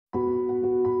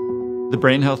The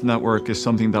Brain Health Network is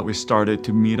something that we started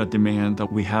to meet a demand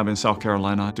that we have in South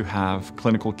Carolina to have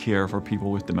clinical care for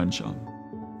people with dementia.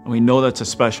 And we know that's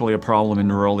especially a problem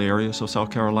in rural areas of South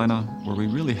Carolina, where we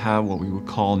really have what we would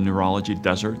call neurology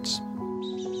deserts.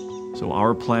 So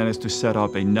our plan is to set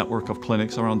up a network of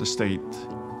clinics around the state,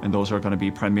 and those are going to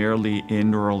be primarily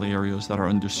in rural areas that are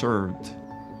underserved.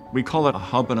 We call it a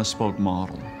hub and a spoke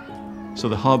model. So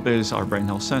the hub is our Brain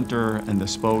Health Center, and the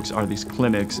spokes are these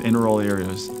clinics in rural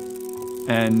areas.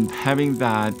 And having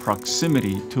that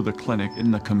proximity to the clinic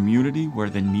in the community where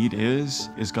the need is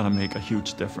going to make a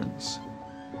huge difference.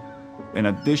 In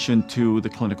addition to the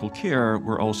clinical care,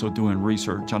 we're also doing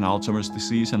research on Alzheimer's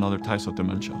disease and other types of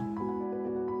dementia.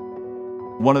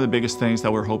 One of the biggest things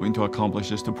that we're hoping to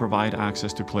accomplish is to provide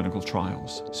access to clinical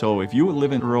trials. So if you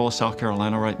live in rural South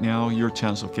Carolina right now, your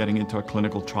chance of getting into a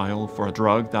clinical trial for a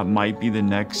drug that might be the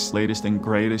next latest and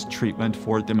greatest treatment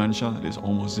for dementia is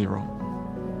almost zero.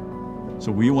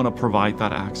 So we want to provide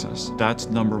that access. That's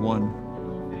number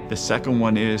one. The second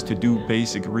one is to do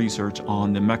basic research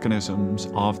on the mechanisms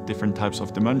of different types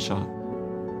of dementia.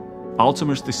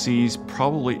 Alzheimer's disease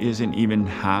probably isn't even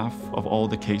half of all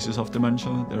the cases of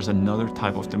dementia. There's another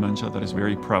type of dementia that is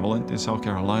very prevalent in South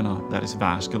Carolina, that is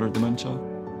vascular dementia.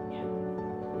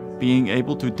 Being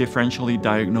able to differentially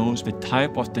diagnose the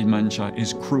type of dementia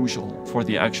is crucial for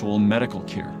the actual medical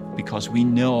care, because we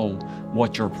know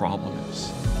what your problem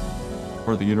is.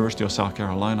 For the University of South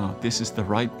Carolina, this is the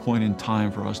right point in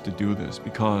time for us to do this,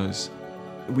 because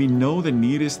we know the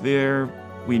need is there.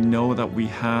 We know that we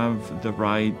have the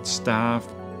right staff.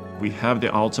 We have the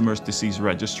Alzheimer's disease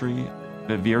registry,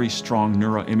 a very strong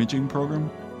neuroimaging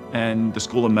program, and the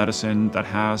School of Medicine that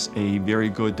has a very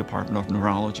good department of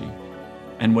neurology.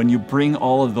 And when you bring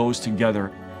all of those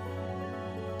together,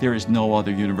 there is no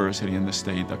other university in the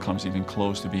state that comes even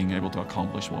close to being able to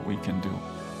accomplish what we can do.